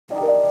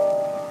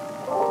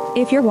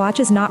If your watch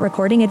is not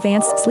recording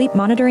advanced sleep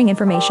monitoring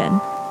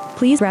information,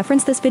 please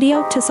reference this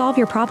video to solve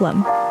your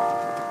problem.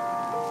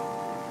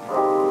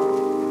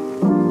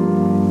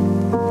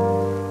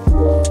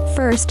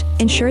 First,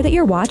 ensure that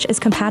your watch is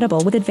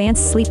compatible with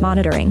advanced sleep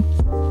monitoring.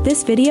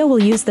 This video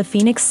will use the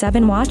Fenix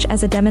 7 watch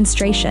as a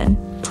demonstration.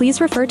 Please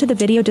refer to the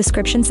video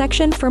description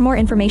section for more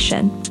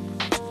information.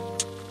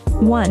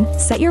 1.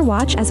 Set your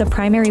watch as a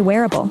primary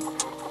wearable.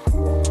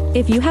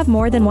 If you have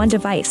more than one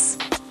device,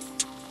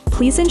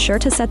 please ensure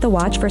to set the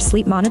watch for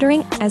sleep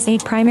monitoring as a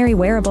primary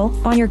wearable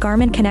on your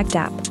Garmin Connect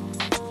app.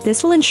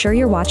 This will ensure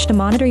your watch to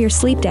monitor your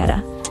sleep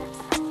data.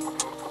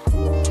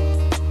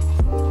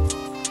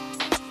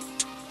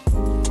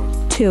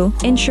 2.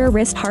 Ensure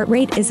wrist heart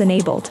rate is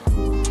enabled.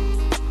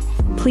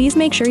 Please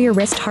make sure your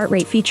wrist heart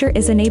rate feature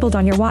is enabled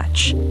on your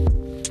watch.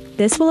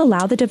 This will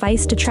allow the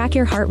device to track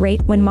your heart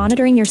rate when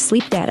monitoring your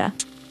sleep data.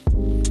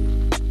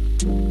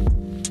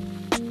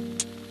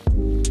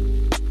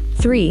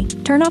 3.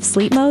 Turn off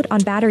sleep mode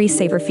on battery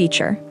saver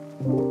feature.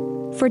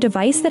 For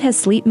device that has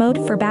sleep mode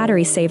for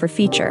battery saver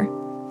feature,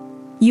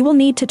 you will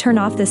need to turn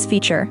off this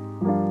feature,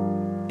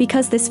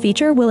 because this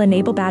feature will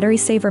enable battery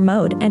saver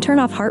mode and turn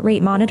off heart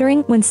rate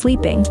monitoring when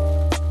sleeping.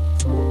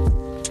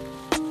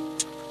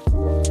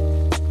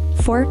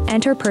 4.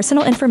 Enter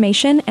personal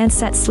information and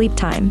set sleep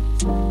time.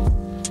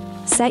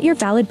 Set your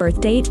valid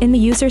birth date in the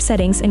user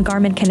settings in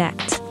Garmin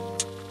Connect.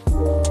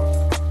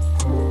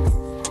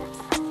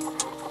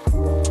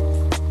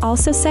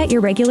 Also set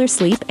your regular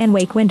sleep and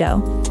wake window.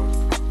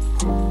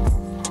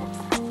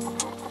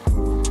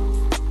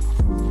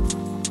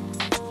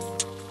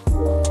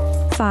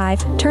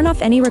 5. Turn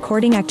off any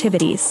recording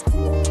activities.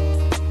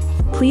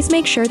 Please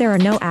make sure there are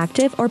no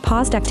active or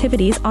paused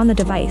activities on the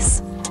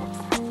device.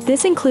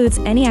 This includes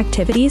any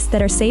activities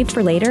that are saved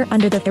for later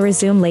under the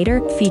Resume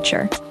Later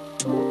feature.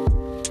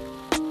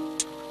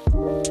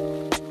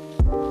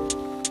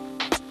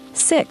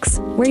 6.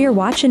 Wear your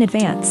watch in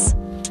advance.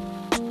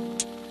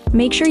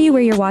 Make sure you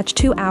wear your watch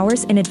 2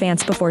 hours in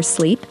advance before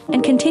sleep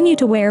and continue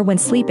to wear when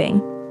sleeping.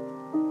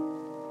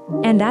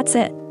 And that's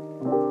it.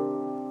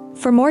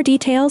 For more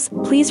details,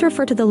 please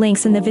refer to the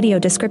links in the video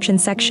description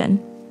section.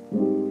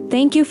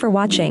 Thank you for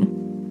watching.